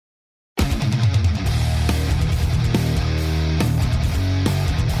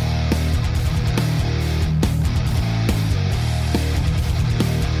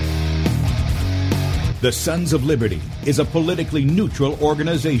The Sons of Liberty is a politically neutral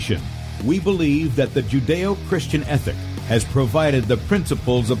organization. We believe that the Judeo-Christian ethic has provided the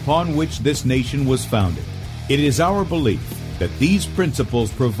principles upon which this nation was founded. It is our belief that these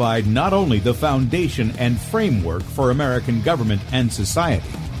principles provide not only the foundation and framework for American government and society,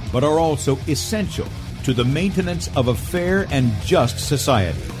 but are also essential to the maintenance of a fair and just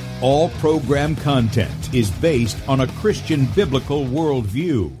society. All program content is based on a Christian biblical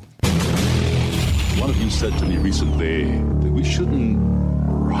worldview. One of you said to me recently that we shouldn't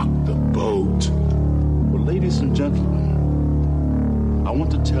rock the boat. Well, ladies and gentlemen, I want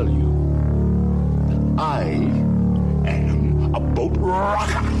to tell you that I am a boat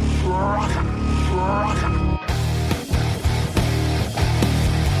rocker.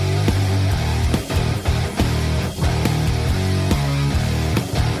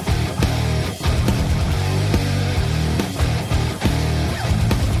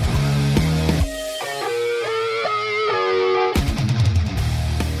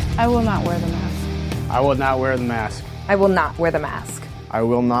 I will not wear the mask. I will not wear the mask. I will not wear the mask. I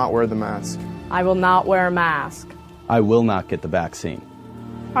will not wear the mask. I will not wear a mask. I will not get the vaccine.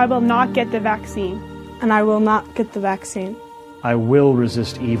 I will not get the vaccine. And I will not get the vaccine. I will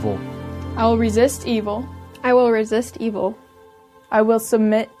resist evil. I will resist evil. I will resist evil. I will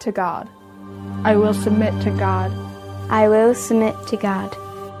submit to God. I will submit to God. I will submit to God.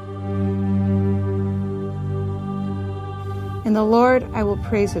 In the Lord I will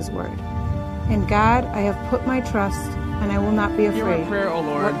praise His word. In God I have put my trust, and I will not be afraid. Hear my prayer, O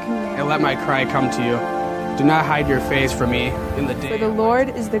Lord, and let my cry come to you. Do not hide your face from me in the day. For the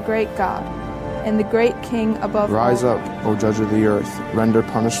Lord is the great God, and the great King above all. Rise up, O Judge of the earth, render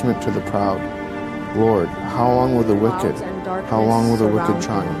punishment to the proud. Lord, how long will the wicked,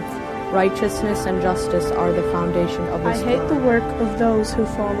 triumph? Righteousness and justice are the foundation of His I hate the work of those who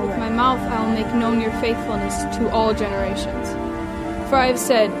fall away. With my mouth I will make known your faithfulness to all generations. For I have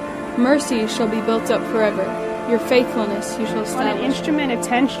said, mercy shall be built up forever. Your faithfulness you shall establish. On an instrument of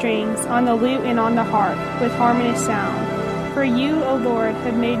 10 strings, on the lute and on the harp, with harmonious sound. For you, O Lord,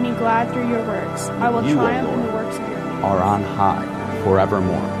 have made me glad through your works. I will triumph in the works of your hands. Are on high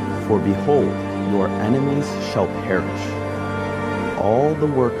forevermore. For behold, your enemies shall perish. All the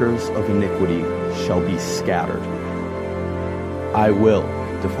workers of iniquity shall be scattered. I will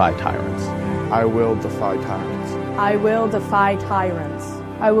defy tyrants. I will defy tyrants. I will defy tyrants.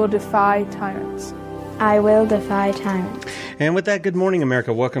 I will defy tyrants. I will defy tyrants. And with that, good morning,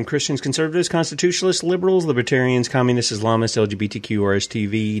 America. Welcome, Christians, conservatives, constitutionalists, liberals, libertarians, communists, Islamists, LGBTQ,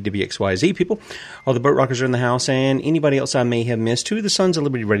 RSTV, WXYZ people. All the boat rockers are in the house, and anybody else I may have missed to the Sons of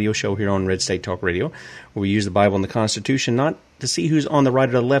Liberty radio show here on Red State Talk Radio, where we use the Bible and the Constitution not to see who's on the right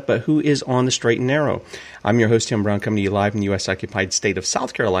or the left, but who is on the straight and narrow. I'm your host, Tim Brown, coming to you live from the U.S.-occupied state of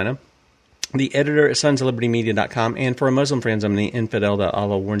South Carolina. The editor at sonsoflibertymedia.com, and for our Muslim friends, I'm the infidel that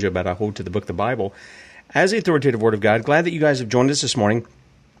Allah warned you about. I hold to the book, the Bible, as the authoritative Word of God. Glad that you guys have joined us this morning.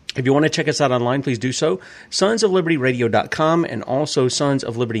 If you want to check us out online, please do so. sonsoflibertyradio.com and also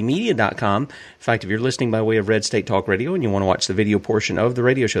sonsoflibertymedia.com. In fact, if you're listening by way of Red State Talk Radio and you want to watch the video portion of the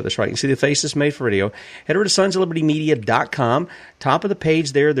radio show, that's right, you can see the faces made for radio, head over to sonsoflibertymedia.com. Top of the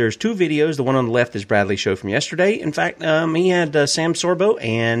page there's 2 videos. The one on the left is Bradley's show from yesterday. In fact, he had Sam Sorbo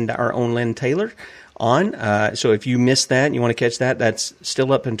and our own Lynn Taylor on. So if you missed that and you want to catch that, that's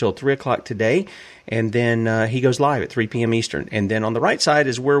still up until 3 o'clock today. And then he goes live at 3 p.m. Eastern. And then on the right side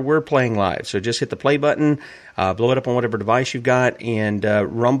is where we're playing live. So just hit the play button, blow it up on whatever device you've got, and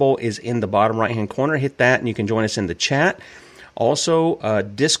Rumble is in the bottom right-hand corner. Hit that, and you can join us in the chat. Also,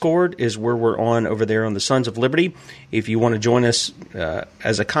 Discord is where we're on over there on the Sons of Liberty. If you want to join us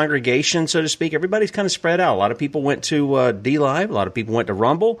as a congregation, so to speak, everybody's kind of spread out. A lot of people went to DLive. A lot of people went to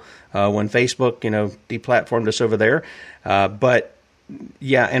Rumble when Facebook, deplatformed us over there. But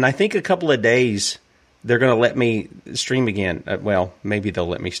yeah, and I think a couple of days they're going to let me stream again. Well, maybe they'll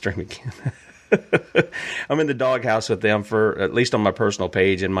let me stream again. I'm in the doghouse with them for at least on my personal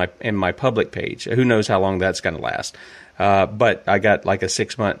page and my public page. Who knows how long that's going to last? But I got like a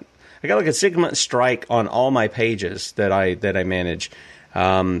 6-month. I got like a 6-month strike on all my pages that I manage.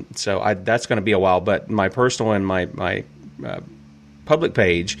 So that's going to be a while. But my personal and my public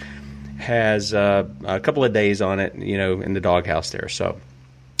page has a couple of days on it, in the doghouse there. So,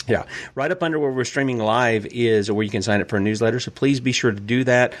 yeah, right up under where we're streaming live is where you can sign up for a newsletter. So please be sure to do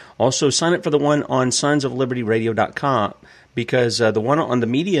that. Also, sign up for the one on sonsoflibertyradio.com because the one on the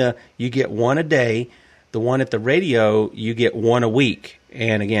media, you get one a day. The one at the radio, you get one a week.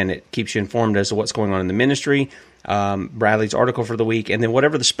 And again, it keeps you informed as to what's going on in the ministry, Bradley's article for the week, and then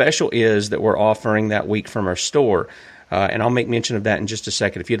whatever the special is that we're offering that week from our store. And I'll make mention of that in just a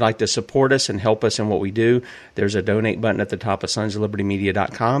second. If you'd like to support us and help us in what we do, there's a donate button at the top of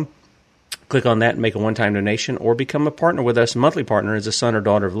sonsoflibertymedia.com. Click on that and make a one-time donation, or become a partner with us, a monthly partner as a son or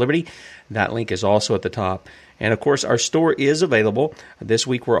daughter of liberty. That link is also at the top. And, of course, our store is available. This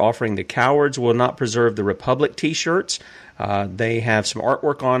week we're offering the Cowards Will Not Preserve the Republic T-shirts. They have some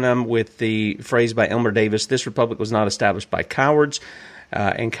artwork on them with the phrase by Elmer Davis, "This republic was not established by cowards,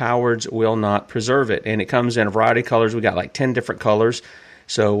 and cowards will not preserve it." And it comes in a variety of colors. We got like 10 different colors.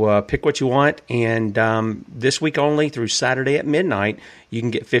 So pick what you want. And this week only through Saturday at midnight, you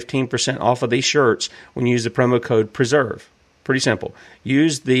can get 15% off of these shirts when you use the promo code PRESERVE. Pretty simple.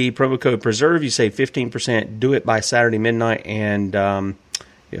 Use the promo code PRESERVE. You save 15%. Do it by Saturday midnight, and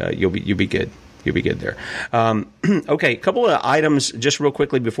you'll be good. You'll be good there. Okay, a couple of items just real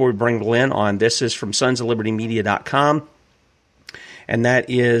quickly before we bring Glenn on. This is from sonsoflibertymedia.com, and that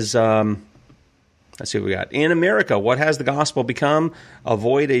is, let's see what we got. In America, what has the gospel become?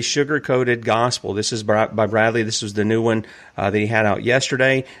 Avoid a sugar-coated gospel. This is by Bradley. This was the new one that he had out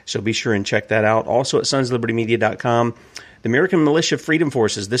yesterday, so be sure and check that out. Also at sonsoflibertymedia.com. The American Militia Freedom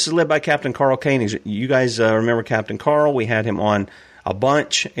Forces. This is led by Captain Carl Koenig. You guys remember Captain Carl. We had him on a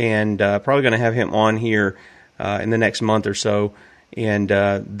bunch, and probably going to have him on here in the next month or so. And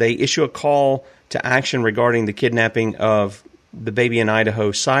they issue a call to action regarding the kidnapping of the baby in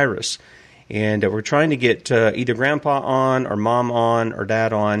Idaho, Cyrus. And we're trying to get either Grandpa on, or Mom on, or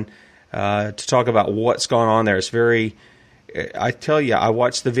Dad on to talk about what's going on there. It's very, I tell you, I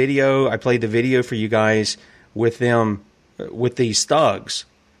watched the video. I played the video for you guys with them, with these thugs,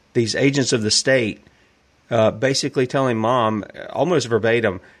 these agents of the state, basically telling Mom, almost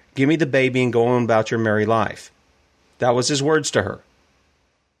verbatim, "Give me the baby and go on about your merry life." That was his words to her.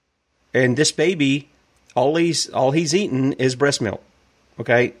 And this baby, all he's eaten is breast milk.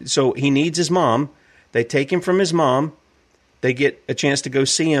 Okay, so he needs his mom. They take him from his mom. They get a chance to go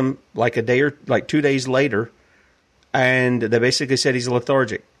see him like a day or like 2 days later, and they basically said he's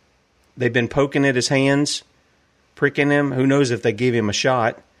lethargic. They've been poking at his hands, pricking him. Who knows if they gave him a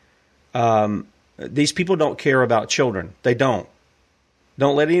shot? These people don't care about children. They don't.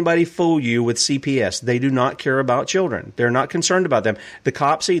 Don't let anybody fool you with CPS. They do not care about children. They're not concerned about them. The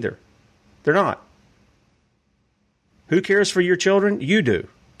cops either. They're not. Who cares for your children? You do.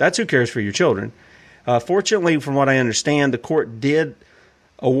 That's who cares for your children. Fortunately, from what I understand, the court did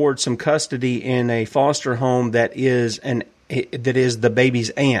award some custody in a foster home that is the baby's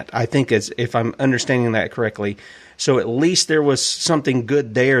aunt. I think it's, if I'm understanding that correctly. So at least there was something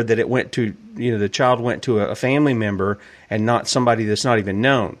good there, that it went to, the child went to a family member and not somebody that's not even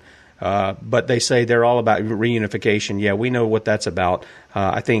known. But they say they're all about reunification. Yeah, we know what that's about.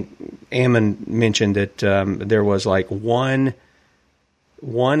 I think Ammon mentioned that there was like one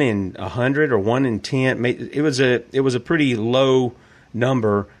in 100 or 1 in 10. It was a pretty low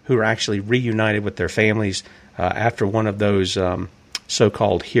number who were actually reunited with their families after one of those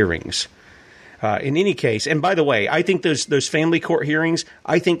so-called hearings. In any case, and by the way, I think those family court hearings,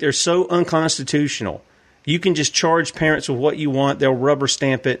 I think they're so unconstitutional. You can just charge parents with what you want. They'll rubber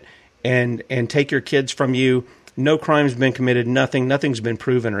stamp it and take your kids from you. No crime's been committed, nothing's been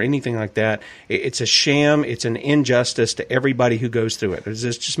proven or anything like that. It's a sham. It's an injustice to everybody who goes through it. It's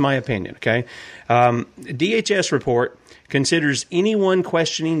just my opinion, okay? DHS report considers anyone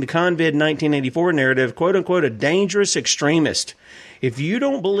questioning the Convid 1984 narrative, quote-unquote, a dangerous extremist. If you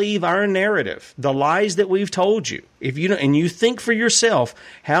don't believe our narrative, the lies that we've told you, if you don't, and you think for yourself,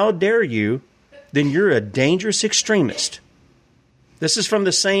 how dare you, then you're a dangerous extremist. This is from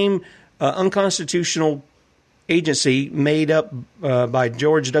the same unconstitutional agency made up by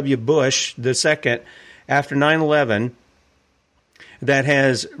George W. Bush II after 9/11 that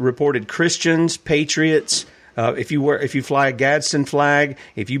has reported Christians, patriots. If you fly a Gadsden flag,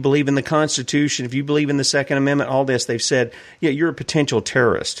 if you believe in the Constitution, if you believe in the Second Amendment, all this, they've said, yeah, you're a potential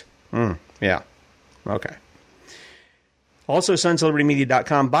terrorist. Yeah. Okay. Also,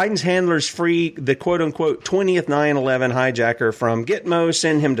 sonsoflibertymedia.com. Biden's handlers free the quote-unquote 20th 9/11 hijacker from Gitmo,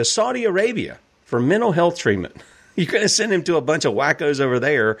 send him to Saudi Arabia for mental health treatment. You're going to send him to a bunch of wackos over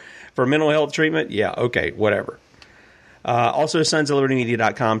there for mental health treatment? Yeah, okay, whatever. Also,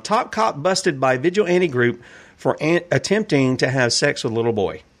 sonsoflibertymedia.com. Top cop busted by vigilante group for attempting to have sex with little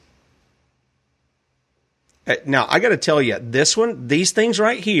boy. Now, I got to tell you, these things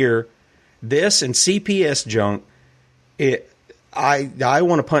right here, this and CPS junk, I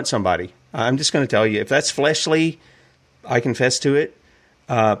want to punt somebody. I'm just going to tell you, if that's fleshly, I confess to it.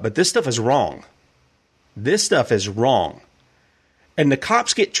 But this stuff is wrong. This stuff is wrong. And the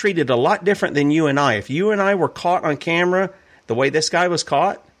cops get treated a lot different than you and I. If you and I were caught on camera the way this guy was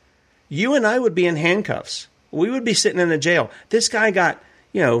caught, you and I would be in handcuffs. We would be sitting in a jail. This guy got,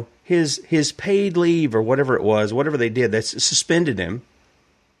 his paid leave or whatever it was, whatever they did, that suspended him.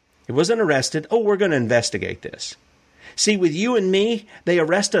 He wasn't arrested. Oh, we're going to investigate this. See, with you and me, they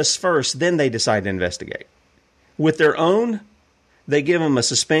arrest us first, then they decide to investigate. With their own, they give them a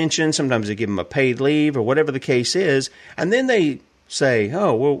suspension. Sometimes they give them a paid leave or whatever the case is, and then they say,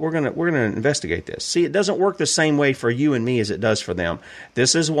 "Oh, well, we're gonna investigate this." See, it doesn't work the same way for you and me as it does for them.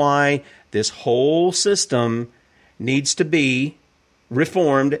 This is why this whole system needs to be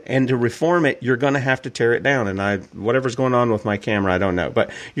reformed, and to reform it, you're going to have to tear it down. And whatever's going on with my camera, I don't know, but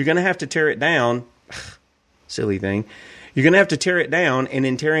you're going to have to tear it down. Silly thing. You're going to have to tear it down, and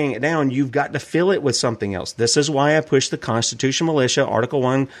in tearing it down, you've got to fill it with something else. This is why I push the Constitutional Militia, Article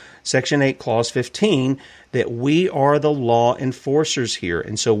 1, Section 8, Clause 15, that we are the law enforcers here.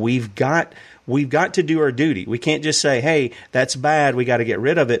 And so we've got to do our duty. We can't just say, hey, that's bad, we got to get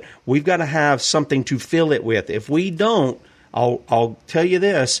rid of it. We've got to have something to fill it with. If we don't, I'll tell you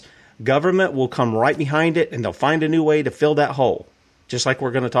this, government will come right behind it, and they'll find a new way to fill that hole. Just like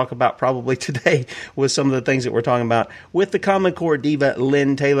we're going to talk about probably today with some of the things that we're talking about with the Common Core diva,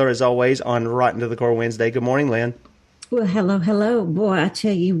 Lynn Taylor, as always, on Rotten to the Core Wednesday. Good morning, Lynn. Well, hello. Boy, I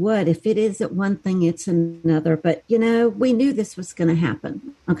tell you what, if it isn't one thing, it's another. But, we knew this was going to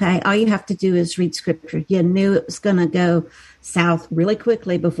happen, okay? All you have to do is read Scripture. You knew it was going to go south really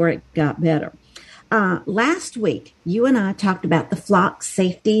quickly before it got better. Last week, you and I talked about the flock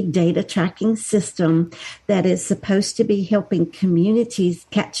safety data tracking system that is supposed to be helping communities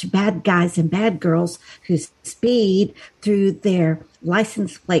catch bad guys and bad girls who speed through their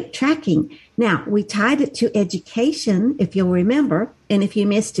license plate tracking. Now, we tied it to education, if you'll remember, and if you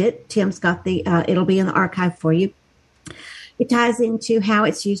missed it, Tim's got it'll be in the archive for you. It ties into how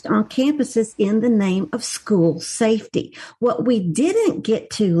it's used on campuses in the name of school safety. What we didn't get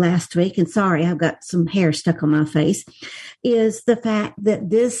to last week, and sorry, I've got some hair stuck on my face, is the fact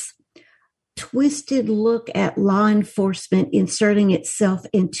that this twisted look at law enforcement inserting itself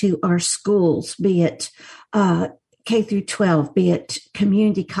into our schools, be it K through 12, be it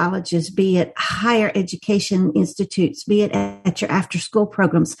community colleges, be it higher education institutes, be it at your after-school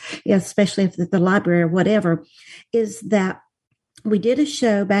programs, especially if at the library or whatever, is that we did a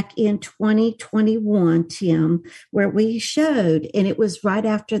show back in 2021, Tim, where we showed, and it was right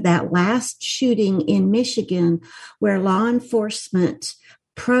after that last shooting in Michigan, where law enforcement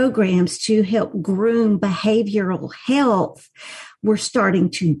programs to help groom behavioral health were starting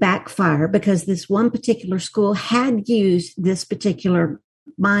to backfire because this one particular school had used this particular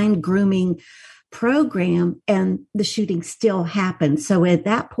mind grooming program, and the shooting still happened. So at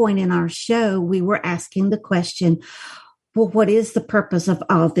that point in our show, we were asking the question, well, what is the purpose of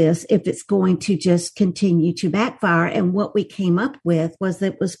all this if it's going to just continue to backfire? And what we came up with was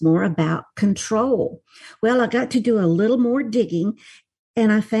that it was more about control. Well, I got to do a little more digging, and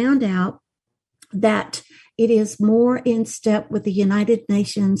I found out that it is more in step with the United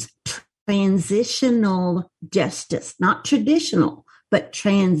Nations transitional justice, not traditional, but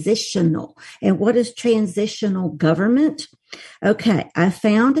transitional. And what is transitional government? Okay, I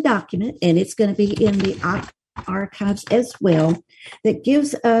found a document, and it's going to be in the archives as well, that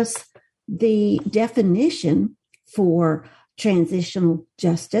gives us the definition for transitional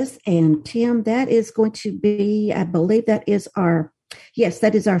justice. And Tim, that is going to be, I believe that is our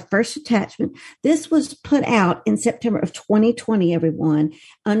first attachment. This was put out in September of 2020, everyone,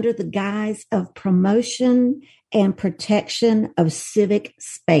 under the guise of promotion and protection of civic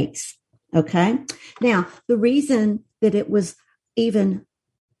space. Okay. Now, the reason that it was even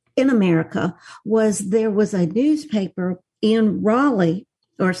in America was there was a newspaper in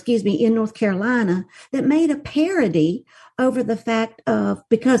in North Carolina that made a parody over the fact of,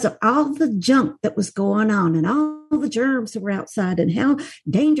 because of all the junk that was going on and all the germs that were outside and how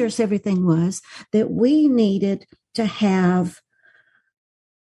dangerous everything was, that we needed to have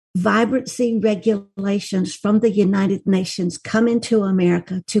vibrancy regulations from the United Nations come into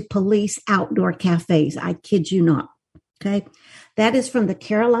America to police outdoor cafes. I kid you not. Okay. That is from the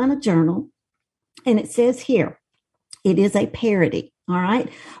Carolina Journal. And it says here, it is a parody. All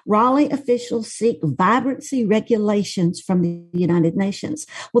right. Raleigh officials seek vibrancy regulations from the United Nations.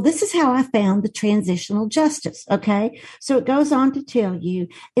 Well, this is how I found the transitional justice. Okay. So it goes on to tell you,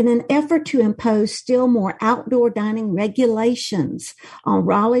 in an effort to impose still more outdoor dining regulations on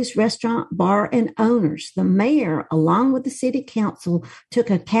Raleigh's restaurant, bar, and owners, the mayor, along with the city council, took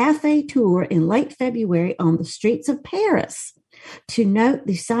a cafe tour in late February on the streets of Paris to note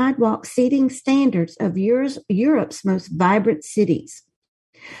the sidewalk seating standards of Europe's most vibrant cities.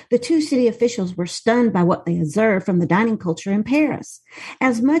 The two city officials were stunned by what they observed from the dining culture in Paris.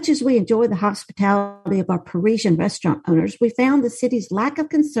 As much as we enjoy the hospitality of our Parisian restaurant owners, we found the city's lack of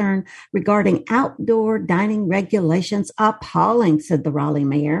concern regarding outdoor dining regulations appalling, said the Raleigh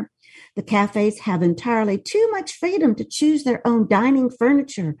mayor. The cafes have entirely too much freedom to choose their own dining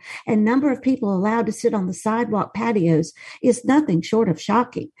furniture, and number of people allowed to sit on the sidewalk patios is nothing short of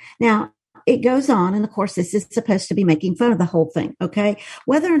shocking. Now, it goes on, and of course, this is supposed to be making fun of the whole thing, okay?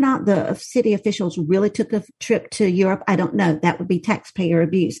 Whether or not the city officials really took a trip to Europe, I don't know. That would be taxpayer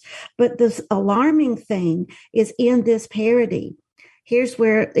abuse. But the alarming thing is in this parody. Here's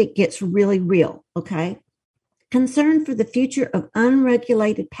where it gets really real, okay? Concern for the future of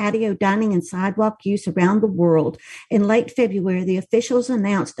unregulated patio dining and sidewalk use around the world, in late February, the officials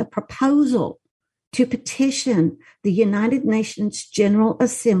announced a proposal to petition the United Nations General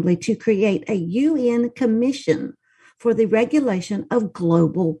Assembly to create a UN commission for the regulation of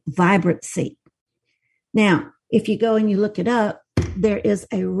global vibrancy. Now, if you go and you look it up, there is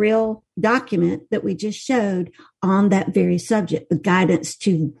a real document that we just showed on that very subject, the guidance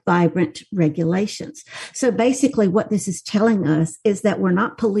to vibrant regulations. So basically what this is telling us is that we're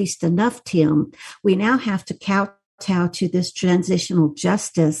not policed enough, Tim. We now have to kowtow to this transitional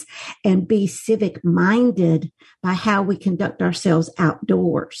justice and be civic minded by how we conduct ourselves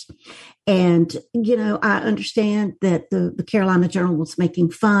outdoors. And, you know, I understand that the Carolina Journal was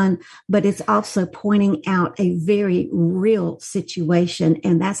making fun, but it's also pointing out a very real situation.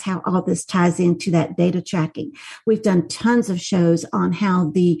 And that's how all this ties into that data tracking. We've done tons of shows on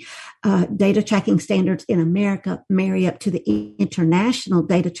how the data tracking standards in America marry up to the international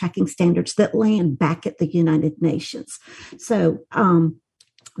data tracking standards that land back at the United Nations. So,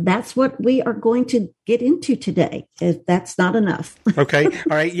 that's what we are going to get into today, if that's not enough. Okay. All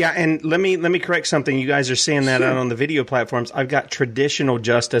right. Yeah. And let me correct something. You guys are seeing that out on the video platforms. I've got traditional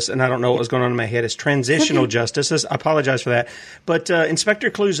justice, and I don't know what was going on in my head. It's transitional justice. I apologize for that. But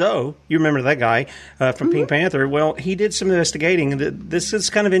Inspector Clouseau, you remember that guy from Pink Panther? Well, he did some investigating. This is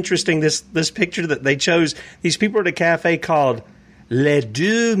kind of interesting, this picture that they chose. These people at a cafe called Les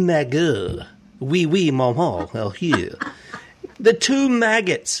Deux Maggots. Oui, oui, maman. Well, here. The two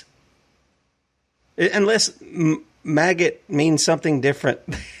maggots. Unless maggot means something different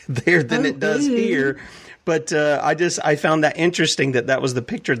there than it does here. But I found that interesting that was the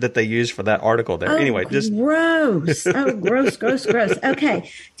picture that they used for that article there. Anyway, just gross. Oh, gross.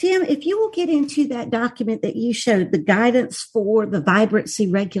 Okay. Tim, if you will get into that document that you showed, the guidance for the vibrancy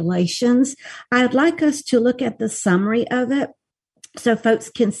regulations, I'd like us to look at the summary of it, so folks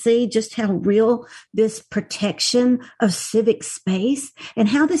can see just how real this protection of civic space and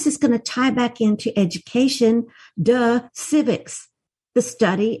how this is going to tie back into education, civics, the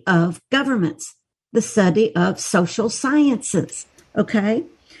study of governments, the study of social sciences. Okay.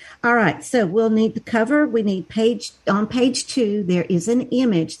 All right. So we'll need the cover. We need on page 2, there is an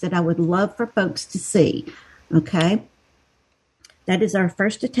image that I would love for folks to see. Okay. That is our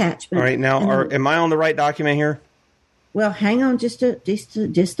first attachment. All right. Now, am I on the right document here? Well, hang on just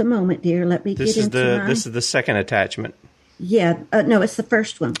a moment, dear. Let me get into mine. This is the second attachment. Yeah. No, it's the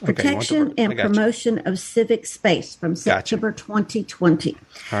first one. Protection and Promotion of Civic Space from September 2020.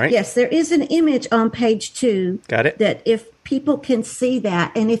 All right. Yes, there is an image on page 2. Got it. That if people can see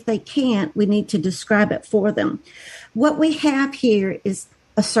that, and if they can't, we need to describe it for them. What we have here is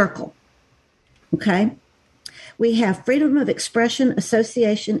a circle. Okay. We have freedom of expression,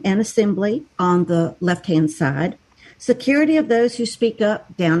 association, and assembly on the left-hand side. Security of those who speak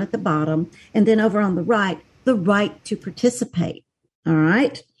up down at the bottom. And then over on the right, the right to participate. All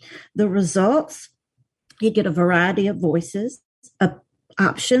right. The results, you get a variety of voices,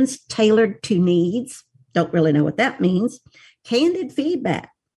 options tailored to needs. Don't really know what that means. Candid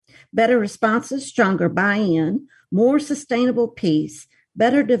feedback, better responses, stronger buy-in, more sustainable peace,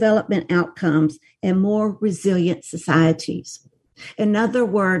 better development outcomes, and more resilient societies. In other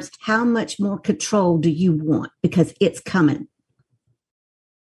words, how much more control do you want? Because it's coming.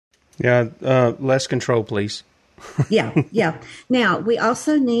 Yeah, less control, please. Yeah. Now, we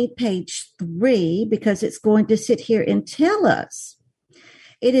also need page 3 because it's going to sit here and tell us.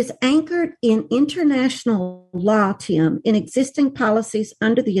 It is anchored in international law, Tim, in existing policies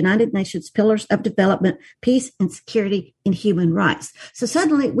under the United Nations Pillars of Development, Peace and Security and Human Rights. So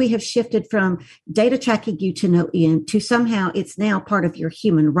suddenly we have shifted from data tracking you to no end to somehow it's now part of your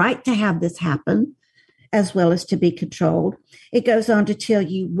human right to have this happen, as well as to be controlled. It goes on to tell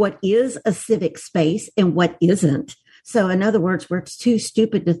you what is a civic space and what isn't. So in other words, we're too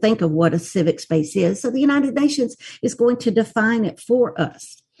stupid to think of what a civic space is. So the United Nations is going to define it for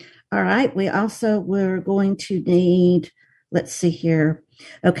us. All right. We're going to need let's see here.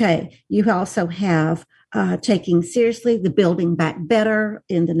 Okay, you also have taking seriously the Building Back Better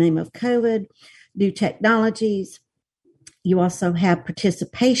in the name of COVID, new technologies. You also have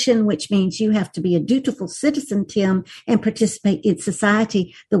participation, which means you have to be a dutiful citizen, Tim, and participate in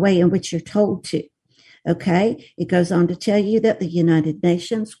society the way in which you're told to. Okay, it goes on to tell you that the United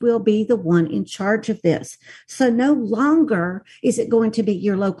Nations will be the one in charge of this. So no longer is it going to be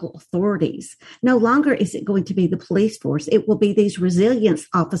your local authorities. No longer is it going to be the police force. It will be these resilience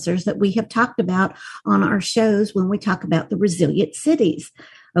officers that we have talked about on our shows when we talk about the resilient cities.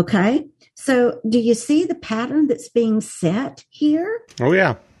 Okay, so do you see the pattern that's being set here? Oh,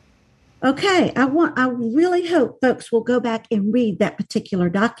 yeah. Okay, I really hope folks will go back and read that particular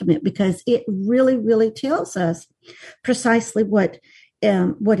document because it really, really tells us precisely what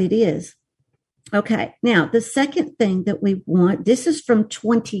it is. Okay, now the second thing that we want, this is from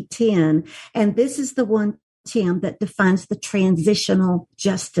 2010, and this is the one, Tim, that defines the transitional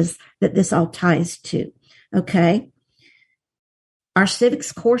justice that this all ties to. Okay. Our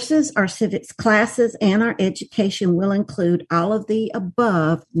civics courses, our civics classes, and our education will include all of the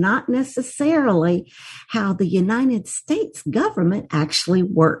above, not necessarily how the United States government actually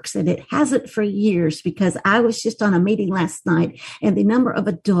works. And it hasn't for years, because I was just on a meeting last night and the number of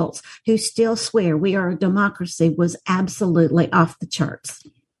adults who still swear we are a democracy was absolutely off the charts.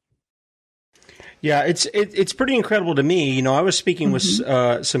 Yeah, it's pretty incredible to me. You know, I was speaking with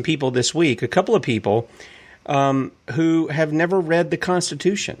some people this week, a couple of people, who have never read the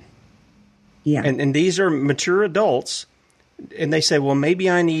Constitution. Yeah. And these are mature adults, and they say, well, maybe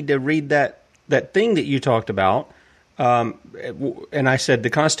I need to read that thing that you talked about. And I said, the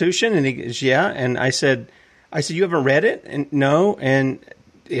Constitution? And he goes, yeah. And I said, you haven't read it? And no. And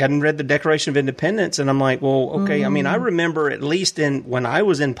he hadn't read the Declaration of Independence. And I'm like, well, okay. I mean, I remember at least when I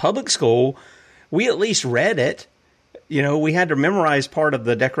was in public school, we at least read it. You know, we had to memorize part of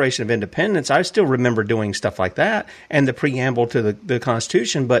the Declaration of Independence. I still remember doing stuff like that, and the preamble to the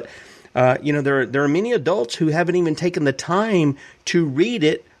Constitution. But, you know, there are many adults who haven't even taken the time to read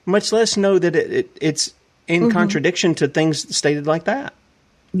it, much less know that it's in contradiction to things stated like that.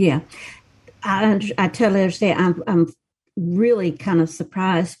 Yeah. I totally understand. I'm really kind of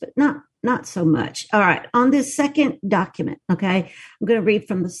surprised, but not so much. All right. On this second document, okay, I'm going to read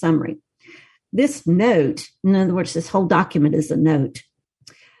from the summary. This note, in other words, this whole document is a note,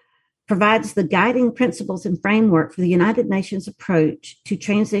 provides the guiding principles and framework for the United Nations approach to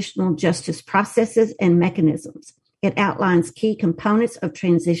transitional justice processes and mechanisms. It outlines key components of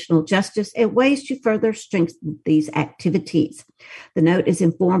transitional justice and ways to further strengthen these activities. The note is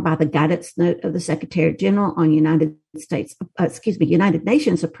informed by the guidance note of the Secretary General on United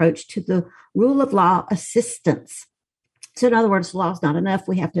Nations approach to the rule of law assistance. So in other words, law is not enough.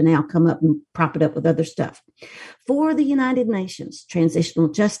 We have to now come up and prop it up with other stuff. For the United Nations, transitional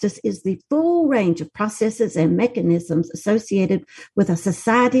justice is the full range of processes and mechanisms associated with a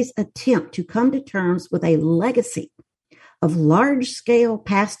society's attempt to come to terms with a legacy of large-scale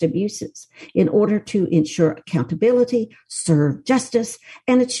past abuses in order to ensure accountability, serve justice,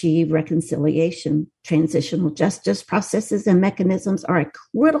 and achieve reconciliation. Transitional justice processes and mechanisms are a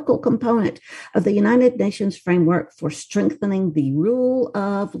critical component of the United Nations framework for strengthening the rule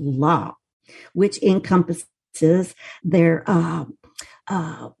of law, which encompasses their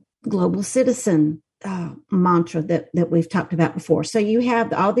global citizen mantra that we've talked about before. So you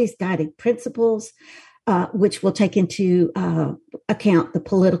have all these guiding principles, which will take into account the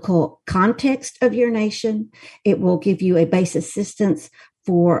political context of your nation. It will give you a base assistance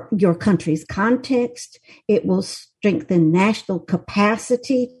for your country's context. It will strengthen national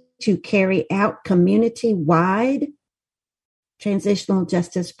capacity to carry out community-wide transitional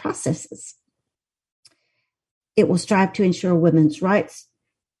justice processes. It will strive to ensure women's rights,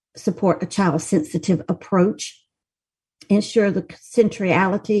 support a child-sensitive approach, ensure the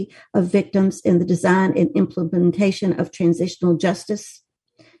centrality of victims in the design and implementation of transitional justice.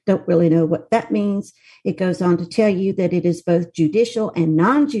 Don't really know what that means. It goes on to tell you that it is both judicial and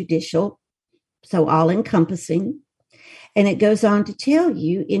non-judicial, so all-encompassing. And it goes on to tell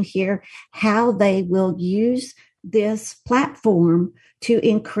you in here how they will use this platform to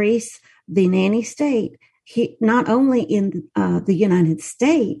increase the nanny state, not only in the United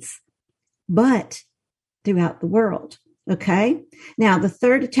States, but throughout the world. Okay. Now, the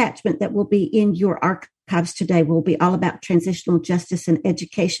third attachment that will be in your archives today will be all about transitional justice and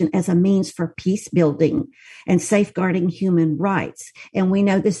education as a means for peace building and safeguarding human rights. And we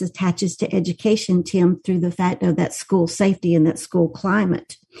know this attaches to education, Tim, through the fact of that school safety and that school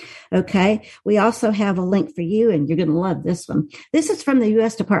climate. Okay. We also have a link for you, and you're going to love this one. This is from the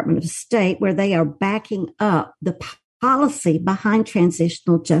U.S. Department of State, where they are backing up the policy behind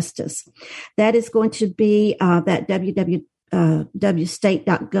transitional justice. That is going to be that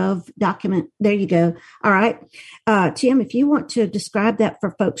www.state.gov document. There you go. All right. Tim, if you want to describe that for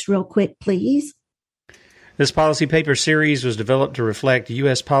folks real quick, please. This policy paper series was developed to reflect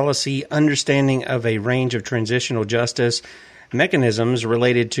U.S. policy understanding of a range of transitional justice mechanisms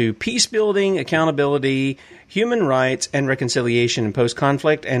related to peace building, accountability, human rights, and reconciliation in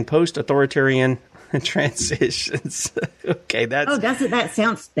post-conflict and post-authoritarian transitions. Okay, doesn't that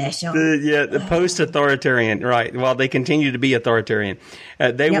sound special? The post-authoritarian, right. Well, they continue to be authoritarian.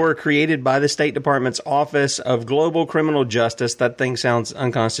 They were created by the State Department's Office of Global Criminal Justice. That thing sounds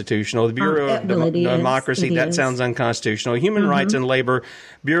unconstitutional. The Bureau of Democracy, that sounds unconstitutional. Human Rights and Labor,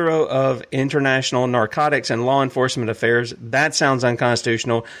 Bureau of International Narcotics and Law Enforcement Affairs, that sounds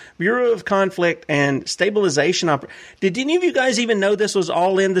unconstitutional. Bureau of Conflict and Stabilization. Did any of you guys even know this was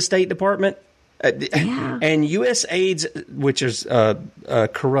all in the State Department? And USAID's, which is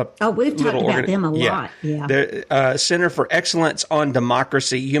corrupt. Oh, we've talked about them a lot. Yeah. The Center for Excellence on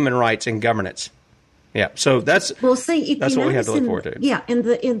Democracy, Human Rights, and Governance. Yeah. So that's what we have to look forward to. Yeah. In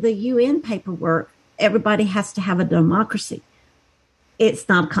the UN paperwork, everybody has to have a democracy. It's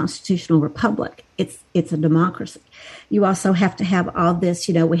not a constitutional republic. It's a democracy. You also have to have all this.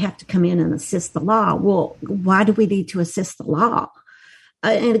 We have to come in and assist the law. Well, why do we need to assist the law?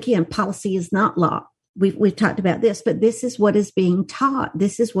 And again, policy is not law. We've talked about this, but this is what is being taught.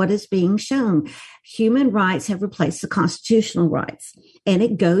 This is what is being shown. Human rights have replaced the constitutional rights, and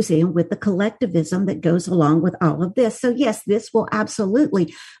it goes in with the collectivism that goes along with all of this. So yes, this will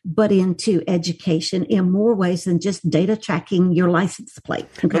absolutely butt into education in more ways than just data tracking your license plate.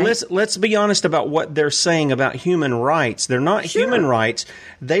 Okay? But let's be honest about what they're saying about human rights. They're not human rights.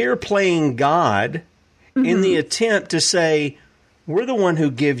 They are playing God in the attempt to say, we're the one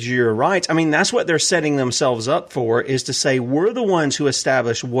who gives you your rights. I mean, that's what they're setting themselves up for, is to say we're the ones who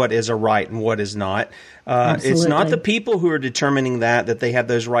establish what is a right and what is not. It's not the people who are determining that they have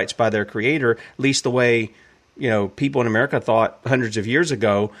those rights by their creator, at least the way, people in America thought hundreds of years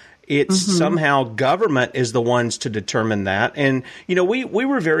ago. It's somehow government is the ones to determine that. And, we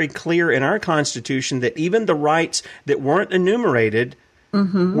were very clear in our Constitution that even the rights that weren't enumerated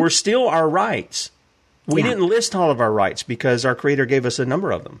were still our rights. We didn't list all of our rights because our Creator gave us a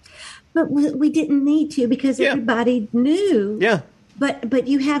number of them. But we didn't need to because everybody knew. Yeah. But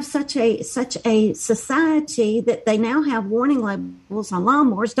you have such a society that they now have warning labels on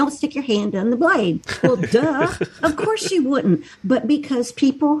lawnmowers. Don't stick your hand in the blade. Well, duh. Of course you wouldn't. But because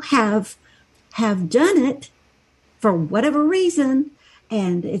people have done it for whatever reason,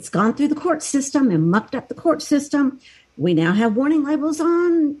 and it's gone through the court system and mucked up the court system, we now have warning labels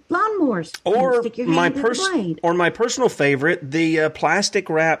on lawnmowers. Or my personal favorite, the plastic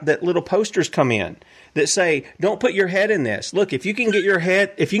wrap that little posters come in that say, "Don't put your head in this." Look, if you can get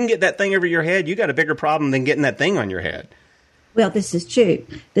that thing over your head, you got a bigger problem than getting that thing on your head. Well, this is true.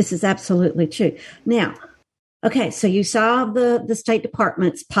 This is absolutely true. Now, okay, so you saw the State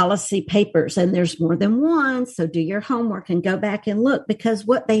Department's policy papers, and there's more than one. So do your homework and go back and look, because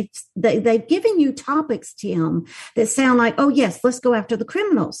what they've given you topics, Tim, that sound like, oh yes, let's go after the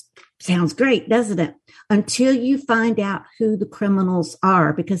criminals. Sounds great, doesn't it? Until you find out who the criminals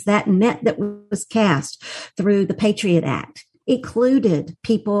are, because that net that was cast through the Patriot Act included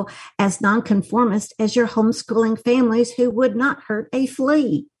people as nonconformist as your homeschooling families who would not hurt a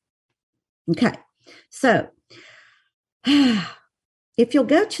flea. Okay, so if you'll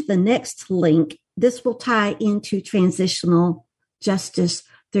go to the next link, this will tie into transitional justice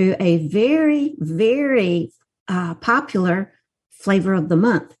through a very, very popular flavor of the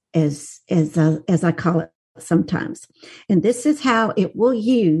month, as I call it sometimes. And this is how it will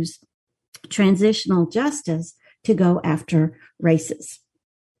use transitional justice to go after races.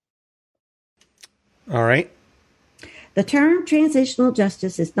 All right. The term transitional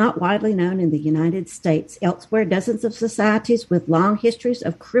justice is not widely known in the United States. Elsewhere, dozens of societies with long histories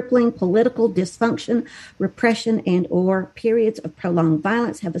of crippling political dysfunction, repression, and or periods of prolonged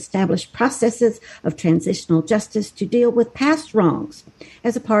violence have established processes of transitional justice to deal with past wrongs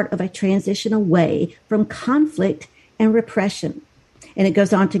as a part of a transition away from conflict and repression. And it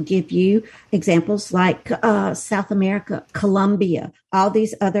goes on to give you examples like South America, Colombia, all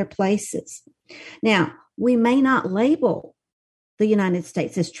these other places. Now, we may not label the United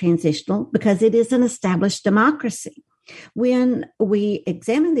States as transitional because it is an established democracy. When we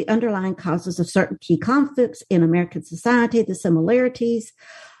examine the underlying causes of certain key conflicts in American society, the similarities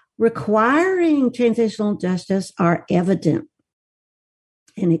requiring transitional justice are evident.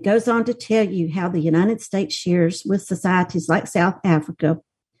 And it goes on to tell you how the United States shares with societies like South Africa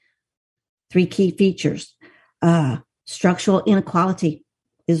 3 key features: Structural inequality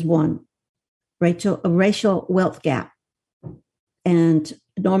is one. A racial wealth gap and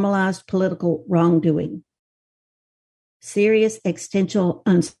normalized political wrongdoing. Serious existential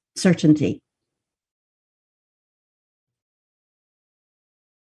uncertainty.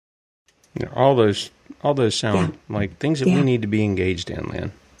 All those sound like things that we need to be engaged in,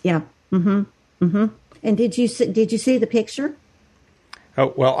 Lynn. Yeah. Mm-hmm. Mm-hmm. And did you see the picture?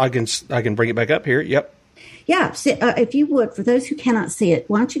 Oh, well, I can bring it back up here. Yep. Yeah. If you would, for those who cannot see it,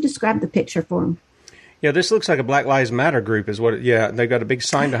 why don't you describe the picture for them? Yeah, this looks like a Black Lives Matter group is what. They've got a big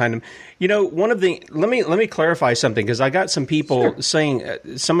sign behind them. You know, one of the let me clarify something, because I got some people saying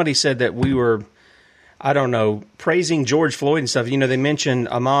somebody said that we were, I don't know, praising George Floyd and stuff. You know, they mentioned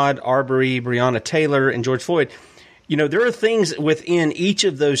Ahmaud Arbery, Breonna Taylor, and George Floyd. You know, there are things within each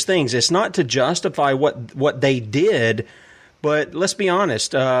of those things. It's not to justify what they did, but let's be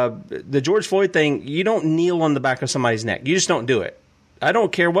honest. The George Floyd thing, you don't kneel on the back of somebody's neck. You just don't do it. I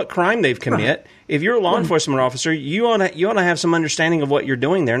don't care what crime they've commit. Right. If you're a law enforcement officer, you ought to have some understanding of what you're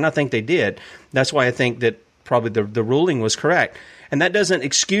doing there, and I think they did. That's why I think that probably the ruling was correct. And that doesn't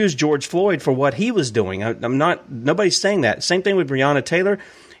excuse George Floyd for what he was doing. Nobody's saying that. Same thing with Breonna Taylor.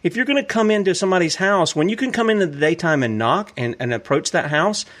 If you're going to come into somebody's house, when you can come in the daytime and knock and approach that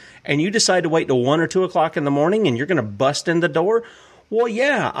house, and you decide to wait till 1 or 2 o'clock in the morning and you're going to bust in the door, well,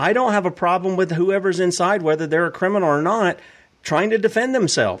 yeah, I don't have a problem with whoever's inside, whether they're a criminal or not, trying to defend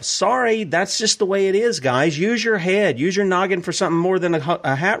themselves. Sorry, that's just the way it is, guys. Use your head. Use your noggin for something more than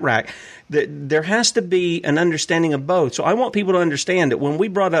a hat rack. There has to be an understanding of both. So I want people to understand that when we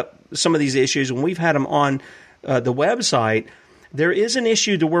brought up some of these issues, when we've had them on the website, there is an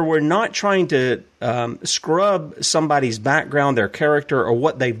issue to where we're not trying to scrub somebody's background, their character, or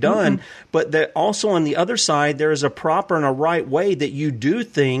what they've done, but that also on the other side, there is a proper and a right way that you do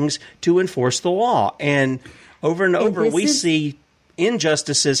things to enforce the law. And over and over, we see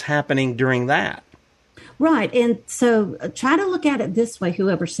injustices happening during that. Right. And so try to look at it this way,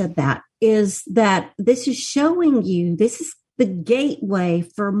 whoever said that, is that this is showing you, this is the gateway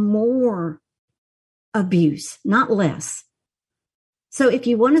for more abuse, not less. So if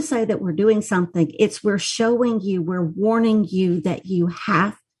you want to say that we're doing something, we're showing you, we're warning you that you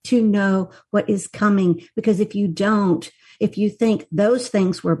have to know what is coming, because if you don't, if you think those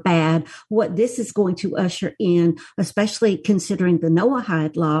things were bad, what this is going to usher in, especially considering the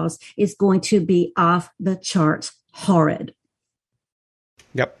Noahide laws, is going to be off the charts horrid.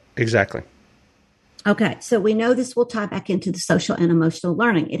 Yep, exactly. Okay, so we know this will tie back into the social and emotional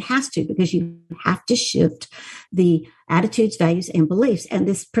learning. It has to, because you have to shift the attitudes, values, and beliefs. And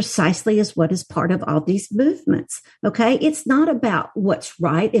this precisely is what is part of all these movements. Okay, it's not about what's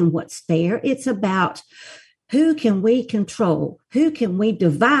right and what's fair. It's about who can we control? Who can we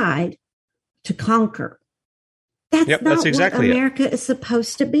divide to conquer? That's exactly what America is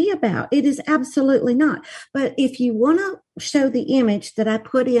supposed to be about. It is absolutely not. But if you want to show the image that I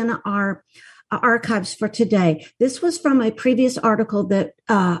put in our archives for today, this was from a previous article that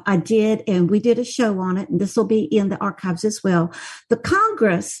I did, and we did a show on it, and this will be in the archives as well. The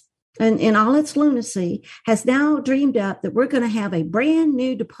Congress, and in all its lunacy, has now dreamed up that we're going to have a brand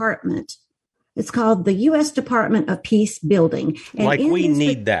new department. It's called the U.S. Department of Peace Building. And like we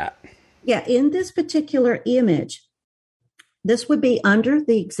need that. Yeah, in this particular image, this would be under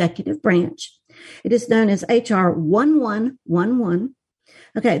the executive branch. It is known as HR 1111.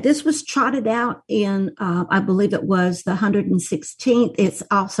 Okay, this was trotted out in, I believe it was the 116th. It's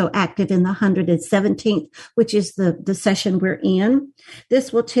also active in the 117th, which is the session we're in.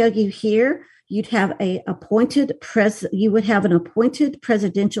 This will tell you here, you'd have an appointed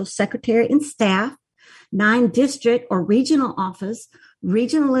presidential secretary and staff, 9 district or regional office,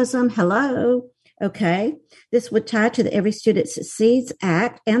 regionalism, hello. Okay, this would tie to the Every Student Succeeds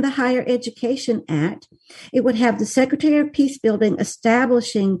Act and the Higher Education Act. It would have the Secretary of Peace Building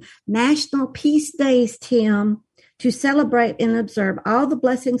establishing National Peace Days, Tim, to celebrate and observe all the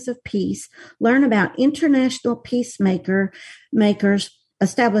blessings of peace, learn about international peacemakers,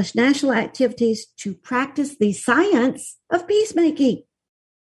 establish national activities to practice the science of peacemaking.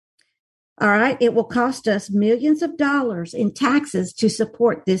 All right, it will cost us millions of dollars in taxes to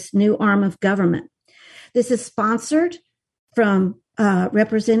support this new arm of government. This is sponsored from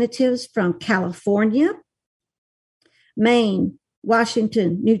representatives from California, Maine,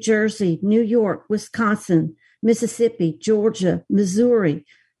 Washington, New Jersey, New York, Wisconsin, Mississippi, Georgia, Missouri,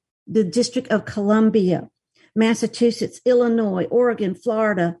 the District of Columbia, Massachusetts, Illinois, Oregon,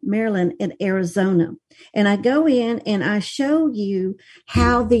 Florida, Maryland, and Arizona. And I go in and I show you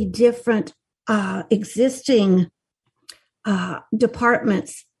how the different existing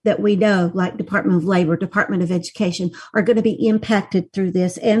departments that we know, like Department of Labor, Department of Education, are going to be impacted through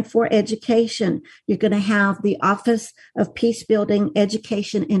this. And for education, you're going to have the Office of Peace Building,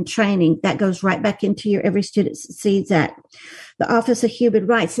 Education, and Training. That goes right back into your Every Student Succeeds Act. The Office of Human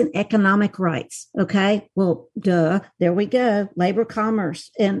Rights and Economic Rights. Okay. Well, duh. There we go. Labor,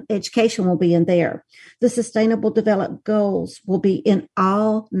 commerce, and education will be in there. The Sustainable Development Goals will be in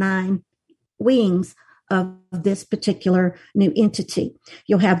all 9 wings of this particular new entity.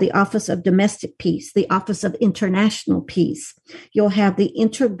 You'll have the Office of Domestic Peace, the Office of International Peace. You'll have the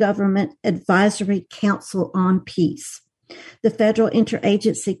Intergovernment Advisory Council on Peace, the Federal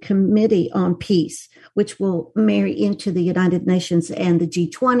Interagency Committee on Peace, which will marry into the United Nations and the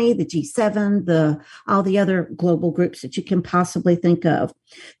G20, the G7, all the other global groups that you can possibly think of.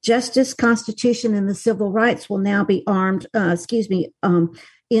 Justice, Constitution, and the Civil Rights will now be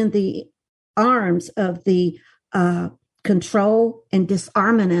in the arms of the Control and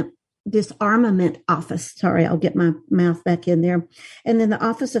Disarmament Office. Sorry, I'll get my mouth back in there. And then the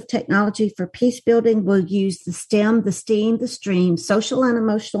Office of Technology for Peace Building will use the STEM, the STEAM, the STREAM, social and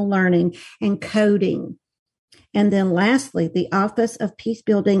emotional learning, and coding. And then lastly, the Office of Peace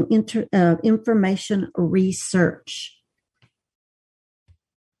Building Information Research.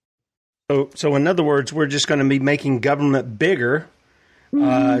 So in other words, we're just going to be making government bigger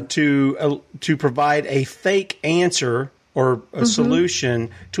to provide a fake answer or a solution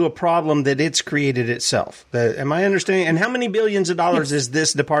to a problem that it's created itself. Am I understanding? And how many billions of dollars is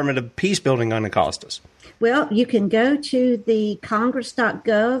this Department of Peace Building going to cost us? Well, you can go to the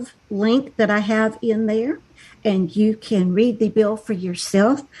congress.gov link that I have in there, and you can read the bill for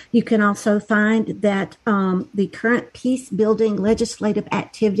yourself. You can also find that the current peace building legislative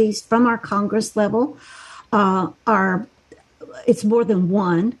activities from our Congress level it's more than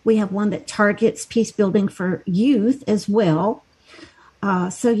one. We have one that targets peace building for youth as well.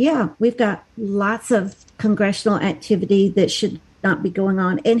 We've got lots of congressional activity that should not be going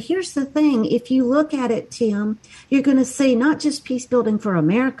on. And here's the thing. If you look at it, Tim, you're going to see not just peace building for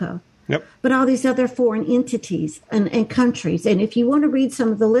America, but all these other foreign entities and countries. And if you want to read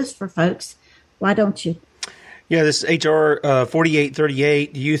some of the list for folks, why don't you? Yeah, this HR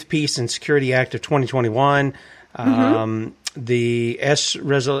 4838, Youth, Peace, and Security Act of 2021. The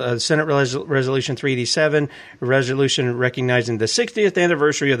Senate Resolution 387, a resolution recognizing the 60th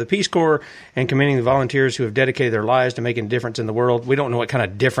anniversary of the Peace Corps and commending the volunteers who have dedicated their lives to making a difference in the world. We don't know what kind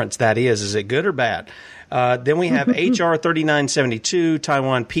of difference that is. Is it good or bad? Then we have HR 3972,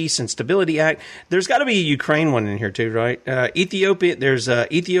 Taiwan Peace and Stability Act. There's got to be a Ukraine one in here too, right? Ethiopia. There's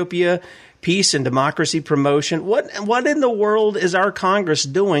Ethiopia Peace and Democracy Promotion. What in the world is our Congress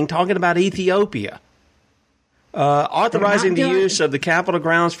doing talking about Ethiopia? Authorizing the use of the Capitol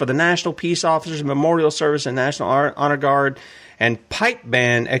grounds for the National Peace Officers Memorial Service and National Honor Guard and Pipe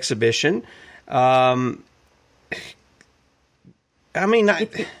Band Exhibition. Let me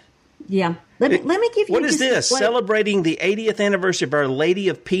give you. What is this? Celebrating the 80th anniversary of Our Lady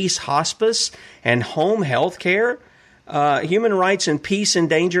of Peace Hospice and Home Health Care. Human rights and peace in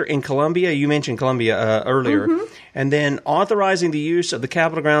danger in Colombia. You mentioned Colombia earlier. And then authorizing the use of the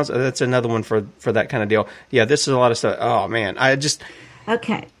Capitol grounds. That's another one for that kind of deal. Yeah, this is a lot of stuff. Oh, man.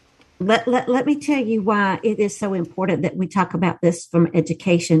 Okay. Let me tell you why it is so important that we talk about this from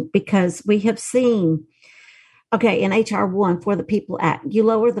education, because we have seen, in H.R. 1 for the People Act, you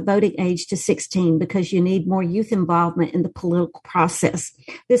lower the voting age to 16 because you need more youth involvement in the political process.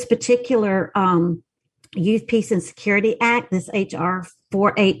 This particular Youth, Peace, and Security Act, this H.R.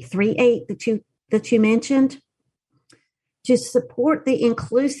 4838 that you mentioned, to support the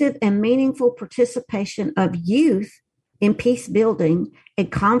inclusive and meaningful participation of youth in peace building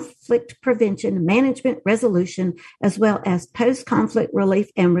and conflict prevention, management, resolution, as well as post-conflict relief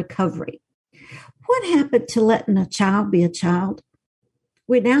and recovery. What happened to letting a child be a child?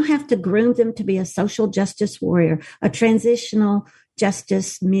 We now have to groom them to be a social justice warrior, a transitional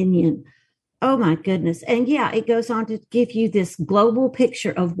justice minion. Oh, my goodness. And it goes on to give you this global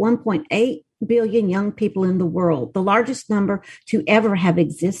picture of 1.8 billion young people in the world, the largest number to ever have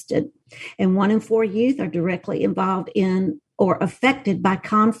existed. And 1 in 4 youth are directly involved in or affected by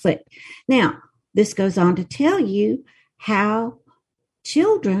conflict. Now, this goes on to tell you how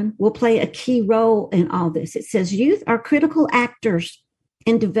children will play a key role in all this. It says youth are critical actors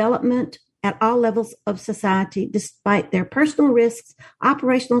in development at all levels of society, despite their personal risks,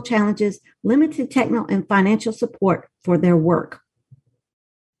 operational challenges, limited technical and financial support for their work.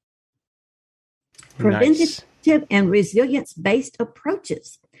 Preventative and resilience-based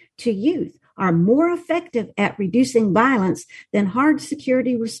approaches to youth are more effective at reducing violence than hard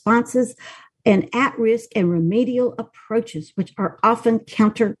security responses and at-risk and remedial approaches, which are often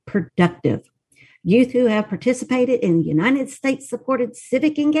counterproductive. Youth who have participated in the United States-supported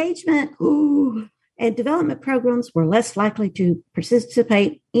civic engagement and development programs were less likely to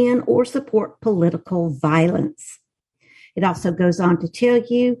participate in or support political violence. It also goes on to tell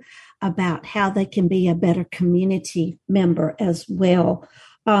you about how they can be a better community member as well.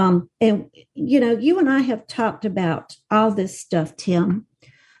 And, you and I have talked about all this stuff, Tim,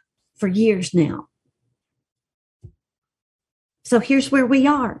 for years now. So here's where we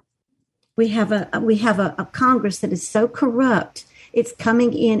are. We have a Congress that is so corrupt. It's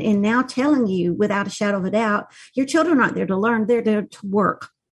coming in and now telling you without a shadow of a doubt, your children aren't there to learn. They're there to work.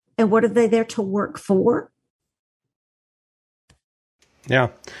 And what are they there to work for? Yeah.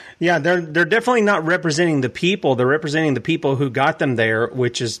 They're definitely not representing the people. They're representing the people who got them there,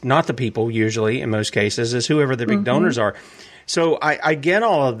 which is not the people usually in most cases, is whoever the big donors are. So I get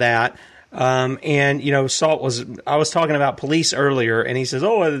all of that. And, Salt I was talking about police earlier, and he says,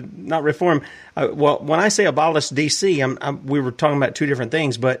 not reform. Well, when I say abolish D.C., we were talking about two different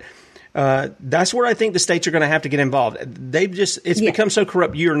things, but that's where I think the states are going to have to get involved. It's become so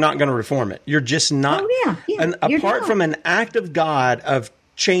corrupt, you're not going to reform it. You're just not. And apart from an act of God of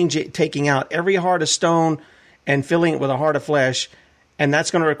taking out every heart of stone and filling it with a heart of flesh, and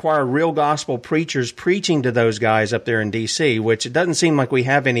that's going to require real gospel preachers preaching to those guys up there in D.C., which it doesn't seem like we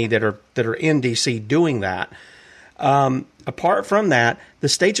have any that are in D.C. doing that. Apart from that, the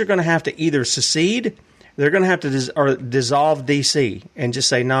states are going to have to either secede, they're going to have to dissolve D.C. and just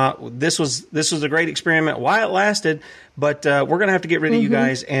say, this was a great experiment while it lasted, but we're going to have to get rid of you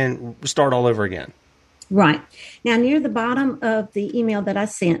guys and start all over again. Right. Now, near the bottom of the email that I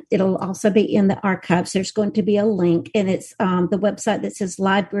sent, it'll also be in the archives. There's going to be a link, and it's the website that says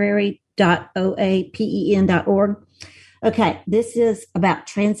library.oapen.org. Okay, this is about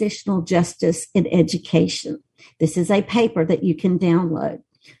transitional justice in education. This is a paper that you can download.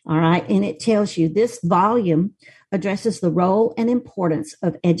 All right, and it tells you this volume addresses the role and importance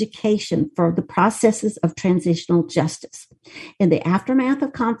of education for the processes of transitional justice. In the aftermath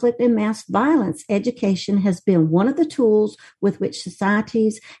of conflict and mass violence, education has been one of the tools with which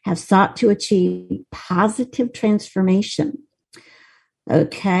societies have sought to achieve positive transformation.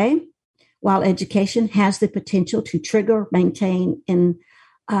 Okay. While education has the potential to trigger, maintain, and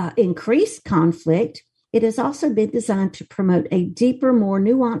increase conflict, it has also been designed to promote a deeper, more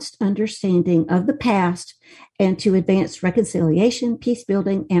nuanced understanding of the past and to advance reconciliation, peace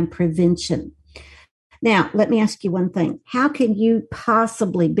building, and prevention. Now, let me ask you one thing. How can you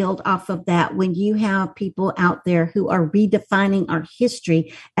possibly build off of that when you have people out there who are redefining our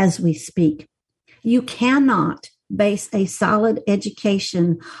history as we speak? You cannot base a solid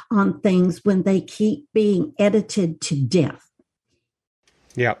education on things when they keep being edited to death.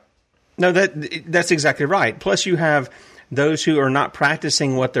 Yeah. No, that's exactly right. Plus, you have those who are not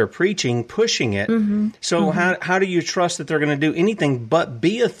practicing what they're preaching, pushing it. So how do you trust that they're going to do anything but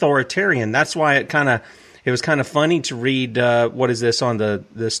be authoritarian? That's why it was kind of funny to read what is this on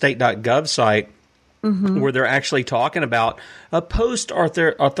the state.gov site, where they're actually talking about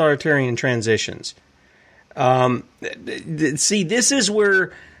post-authoritarian transitions. See, this is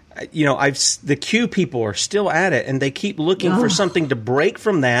where the Q people are still at it, and they keep looking for something to break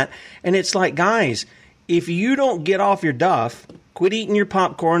from that. And it's like, guys, if you don't get off your duff, quit eating your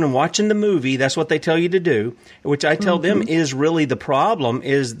popcorn and watching the movie, that's what they tell you to do, which I tell them is really the problem,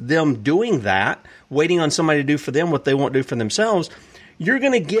 is them doing that, waiting on somebody to do for them what they won't do for themselves. You're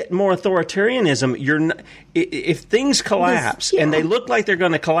going to get more authoritarianism. If things collapse, and they look like they're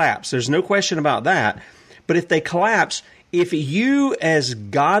going to collapse, there's no question about that. But if they collapse, if you as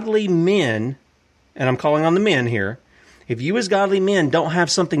godly men, and I'm calling on the men here, if you as godly men don't have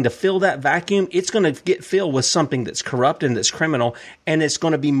something to fill that vacuum, it's going to get filled with something that's corrupt and that's criminal, and it's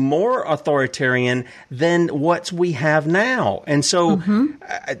going to be more authoritarian than what we have now. And so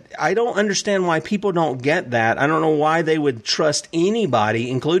I don't understand why people don't get that. I don't know why they would trust anybody,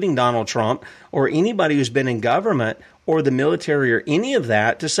 including Donald Trump, or anybody who's been in government or the military or any of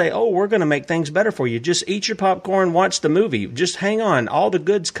that, to say, we're going to make things better for you. Just eat your popcorn, watch the movie. Just hang on. All the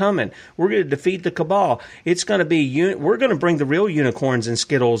good's coming. We're going to defeat the cabal. It's going to be, we're going to bring the real unicorns and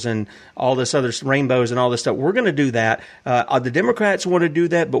Skittles and all this other rainbows and all this stuff. We're going to do that. The Democrats want to do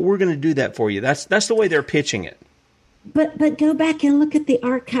that, but we're going to do that for you. That's the way they're pitching it. But go back and look at the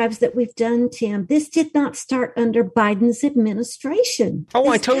archives that we've done, Tim. This did not start under Biden's administration.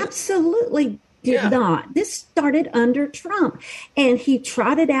 Absolutely did not. This started under Trump, and he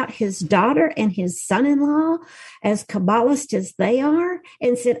trotted out his daughter and his son-in-law, as Kabbalist as they are,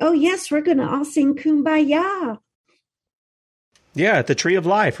 and said, yes, we're going to all sing Kumbaya. Yeah, the tree of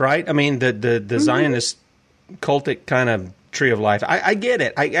life, right? I mean, the Zionist cultic kind of tree of life. I get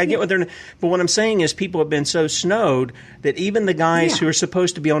it. I get what they're... But what I'm saying is people have been so snowed that even the guys who are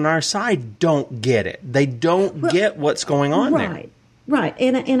supposed to be on our side don't get it. They don't get what's going on there. Right.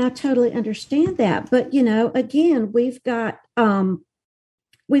 And I totally understand that. But, you know, again, we've got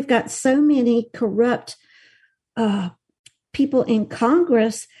so many corrupt people in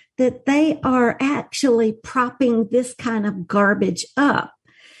Congress that they are actually propping this kind of garbage up.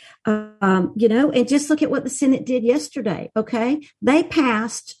 You know, and just look at what the Senate did yesterday. Okay. They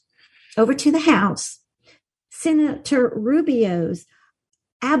passed over to the House, Senator Rubio's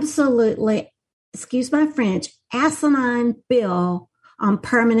absolutely, excuse my French, asinine bill on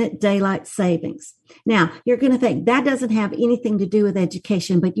permanent daylight savings. Now, you're going to think that doesn't have anything to do with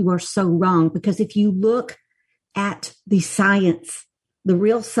education, but you are so wrong, because if you look at the science, the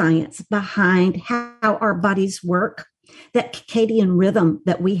real science behind how our bodies work, that circadian rhythm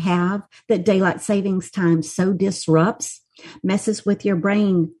that we have, that daylight savings time so disrupts, messes with your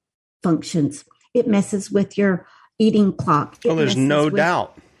brain functions. It messes with your eating clock. Well, there's no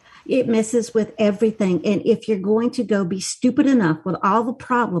doubt. It messes with everything. And if you're going to go be stupid enough with all the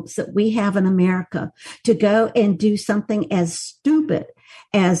problems that we have in America to go and do something as stupid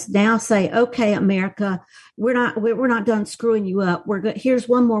as now say, okay, America, we're not done screwing you up. Here's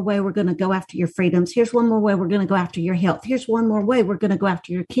one more way we're going to go after your freedoms. Here's one more way we're going to go after your health. Here's one more way we're going to go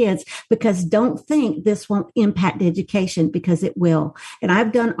after your kids, because don't think this won't impact education, because it will. And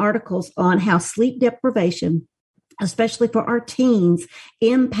I've done articles on how sleep deprivation, especially for our teens,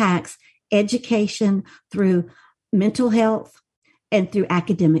 impacts education through mental health and through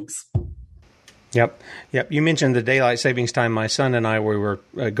academics. Yep. You mentioned the daylight savings time. My son and I, we were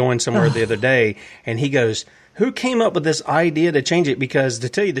going somewhere the other day, and he goes, who came up with this idea to change it? Because to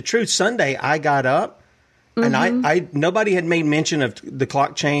tell you the truth, Sunday I got up, and I nobody had made mention of the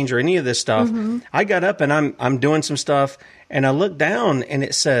clock change or any of this stuff. I got up and I'm doing some stuff, and I look down and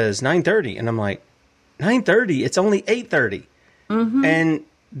it says 9:30, and I'm like, 9:30? It's only 8:30. And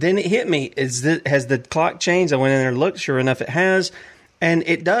then it hit me. Has the clock changed? I went in there and looked. Sure enough, it has. And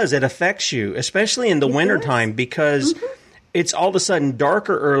it does. It affects you, especially in the wintertime, because it's all of a sudden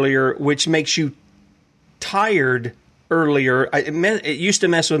darker earlier, which makes you tired earlier. It used to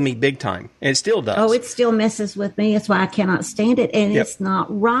mess with me big time. And it still does. Oh, it still messes with me. That's why I cannot stand it. And it's not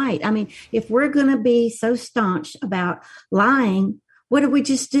right. I mean, if we're going to be so staunch about lying, what do we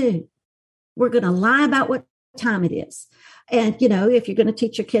just do? We're going to lie about what time it is. And, you know, if you're going to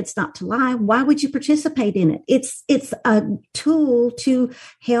teach your kids not to lie, why would you participate in it? It's a tool to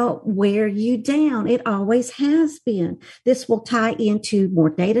help wear you down. It always has been. This will tie into more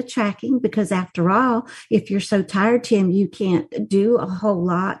data tracking, because after all, if you're so tired, Tim, you can't do a whole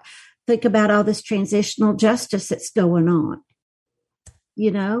lot. Think about all this transitional justice that's going on.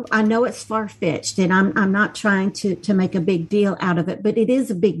 You know, I know it's far-fetched, and I'm not trying to make a big deal out of it, but it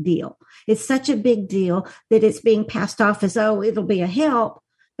is a big deal. It's such a big deal that it's being passed off as, oh, it'll be a help.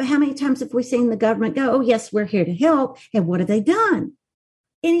 But how many times have we seen the government go, oh, yes, we're here to help. And what have they done?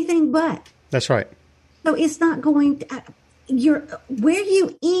 Anything but. That's right. So it's not going to, where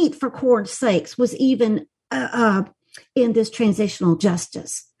you eat, for corn's sakes, was even in this transitional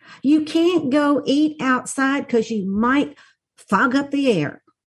justice. You can't go eat outside because you might fog up the air.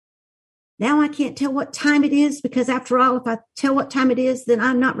 Now I can't tell what time it is, because after all, if I tell what time it is, then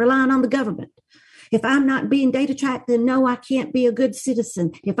I'm not relying on the government. If I'm not being data tracked, then no, I can't be a good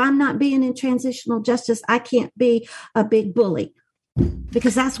citizen. If I'm not being in transitional justice, I can't be a big bully,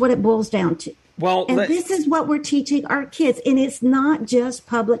 because that's what it boils down to. Well, and this is what we're teaching our kids. And it's not just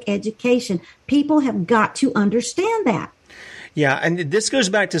public education. People have got to understand that. Yeah. And this goes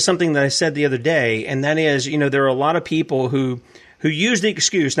back to something that I said the other day. And that is, you know, there are a lot of people who use the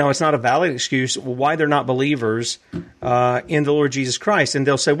excuse. Now, it's not a valid excuse why they're not believers in the Lord Jesus Christ. And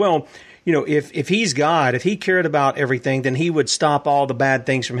they'll say, well, you know, if he's God, if he cared about everything, then he would stop all the bad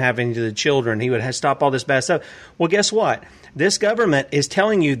things from happening to the children. He would stop all this bad stuff. Well, guess what? This government is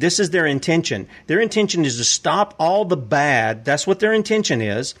telling you this is their intention. Their intention is to stop all the bad. That's what their intention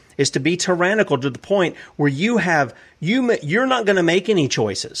is to be tyrannical to the point where you're not going to make any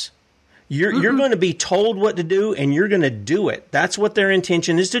choices. You're going to be told what to do, and you're going to do it. That's what their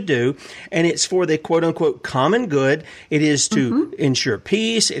intention is to do, and it's for the quote-unquote common good. It is to ensure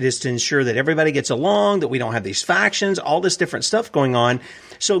peace. It is to ensure that everybody gets along, that we don't have these factions, all this different stuff going on.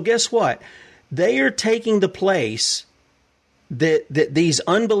 So guess what? They are taking the place that these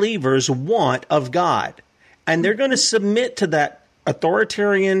unbelievers want of God, and they're going to submit to that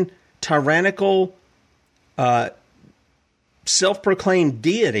authoritarian, tyrannical, self-proclaimed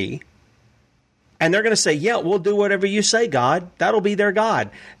deity And they're going to say, yeah, we'll do whatever you say, God. That'll be their God.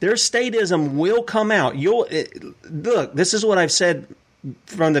 Their statism will come out. Look, this is what I've said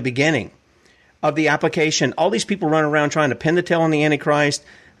from the beginning of the application. All these people run around trying to pin the tail on the Antichrist,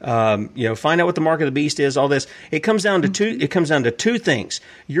 find out what the mark of the beast is, all this. It comes down to two things.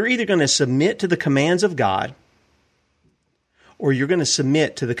 You're either going to submit to the commands of God, or you're going to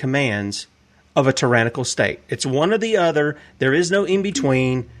submit to the commands of a tyrannical state. It's one or the other. There is no in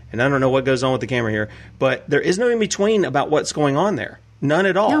between. And I don't know what goes on with the camera here, but there is no in between about what's going on there. None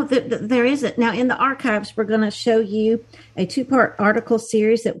at all. No, there isn't. Now, in the archives, we're going to show you a 2-part article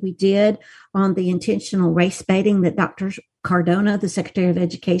series that we did on the intentional race baiting that Dr. Cardona, the Secretary of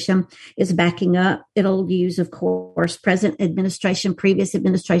Education, is backing up. It'll use, of course, present administration, previous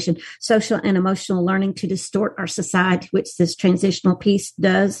administration, social and emotional learning to distort our society, which this transitional piece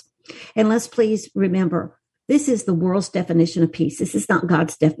does. And let's please remember, this is the world's definition of peace. This is not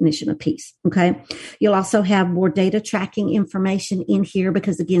God's definition of peace. Okay. You'll also have more data tracking information in here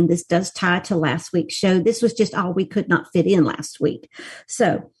because, again, this does tie to last week's show. This was just all we could not fit in last week.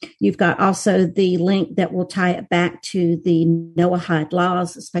 So you've got also the link that will tie it back to the Noahide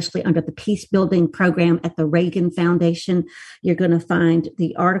laws, especially under the peace building program at the Reagan Foundation. You're going to find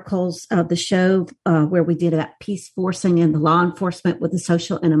the articles of the show where we did about peace forcing and the law enforcement with the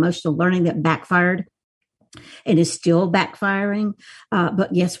social and emotional learning that backfired and is still backfiring.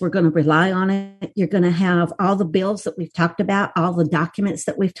 But yes, we're going to rely on it. You're going to have all the bills that we've talked about, all the documents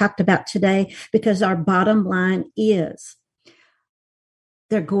that we've talked about today, because our bottom line is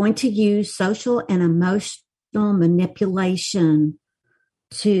they're going to use social and emotional manipulation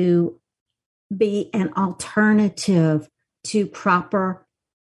to be an alternative to proper,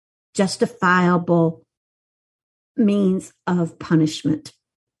 justifiable means of punishment.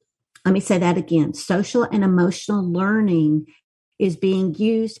 Let me say that again. Social and emotional learning is being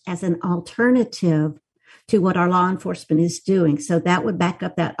used as an alternative to what our law enforcement is doing. So that would back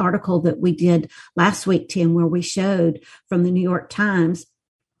up that article that we did last week, Tim, where we showed from the New York Times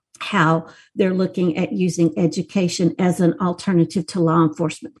how they're looking at using education as an alternative to law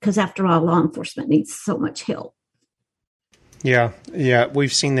enforcement. Because after all, law enforcement needs so much help. Yeah.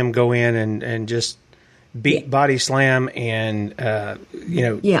 We've seen them go in and just beat, body slam, and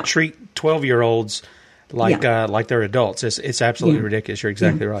treat 12-year-olds like they're adults. It's absolutely ridiculous. You're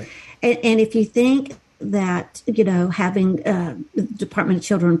exactly right. And if you think that having the Department of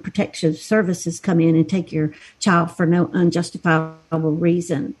Children Protective Services come in and take your child for no unjustifiable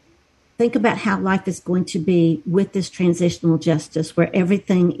reason, think about how life is going to be with this transitional justice, where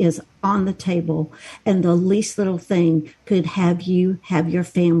everything is on the table, and the least little thing could have your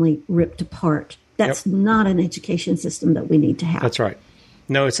family ripped apart. That's not an education system that we need to have. That's right.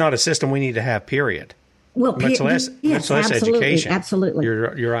 No, it's not a system we need to have, period. Well, much less education. Absolutely.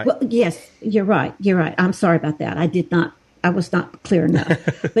 You're right. Well, yes, you're right. I'm sorry about that. I was not clear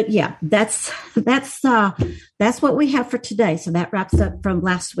enough. But yeah, that's what we have for today. So that wraps up from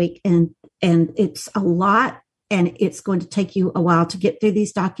last week, and it's a lot, and it's going to take you a while to get through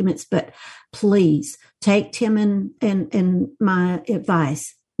these documents, but please take Tim and my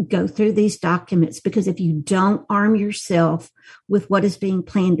advice. Go through these documents, because if you don't arm yourself with what is being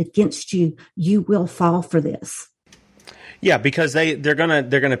planned against you, you will fall for this. Yeah, because they're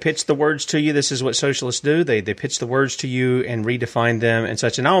gonna pitch the words to you. This is what socialists do. They pitch the words to you and redefine them and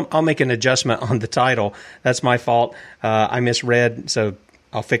such. And I'll make an adjustment on the title. That's my fault. I misread, so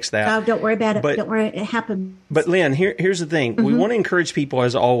I'll fix that. Oh, don't worry about it. Don't worry, it happens. But Lynn, here's the thing. Mm-hmm. We want to encourage people,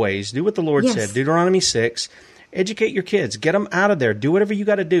 as always, do what the Lord said. Deuteronomy 6. Educate your kids. Get them out of there. Do whatever you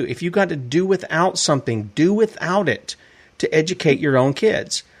got to do. If you got to do without something, do without it to educate your own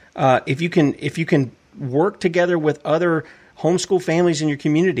kids. If you can work together with other homeschool families in your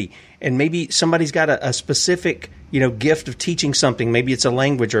community, and maybe somebody's got a specific gift of teaching something. Maybe it's a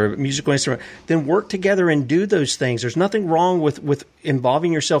language or a musical instrument. Then work together and do those things. There's nothing wrong with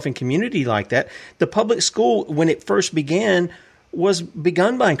involving yourself in community like that. The public school, when it first began, was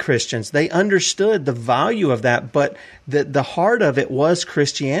begun by Christians. They understood the value of that, but the heart of it was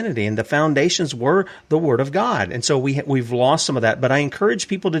Christianity, and the foundations were the Word of God. And so we've lost some of that, but I encourage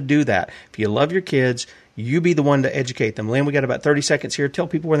people to do that. If you love your kids, you be the one to educate them. Lynn, we got about 30 seconds here. Tell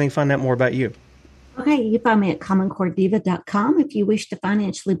people where they can find out more about you. Okay, you can find me at commoncorediva.com. If you wish to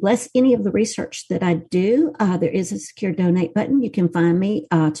financially bless any of the research that I do, there is a secure donate button. You can find me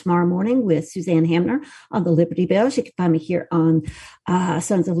tomorrow morning with Suzanne Hamner on the Liberty Bells. You can find me here on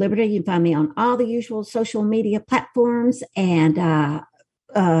Sons of Liberty. You can find me on all the usual social media platforms, and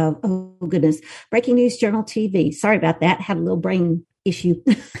Breaking News Journal TV. Sorry about that. Had a little brain issue.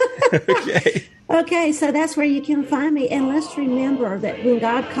 Okay. Okay, so that's where you can find me. And let's remember that when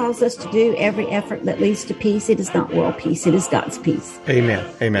God calls us to do every effort that leads to peace, it is not world peace, it is God's peace. Amen.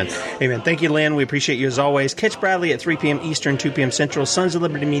 Amen. Amen. Thank you, Lynn. We appreciate you as always. Catch Bradley at 3 p.m. Eastern, 2 p.m. Central,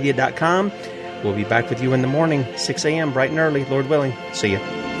 sonsoflibertymedia.com. We'll be back with you in the morning, 6 a.m., bright and early, Lord willing. See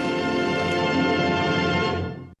you.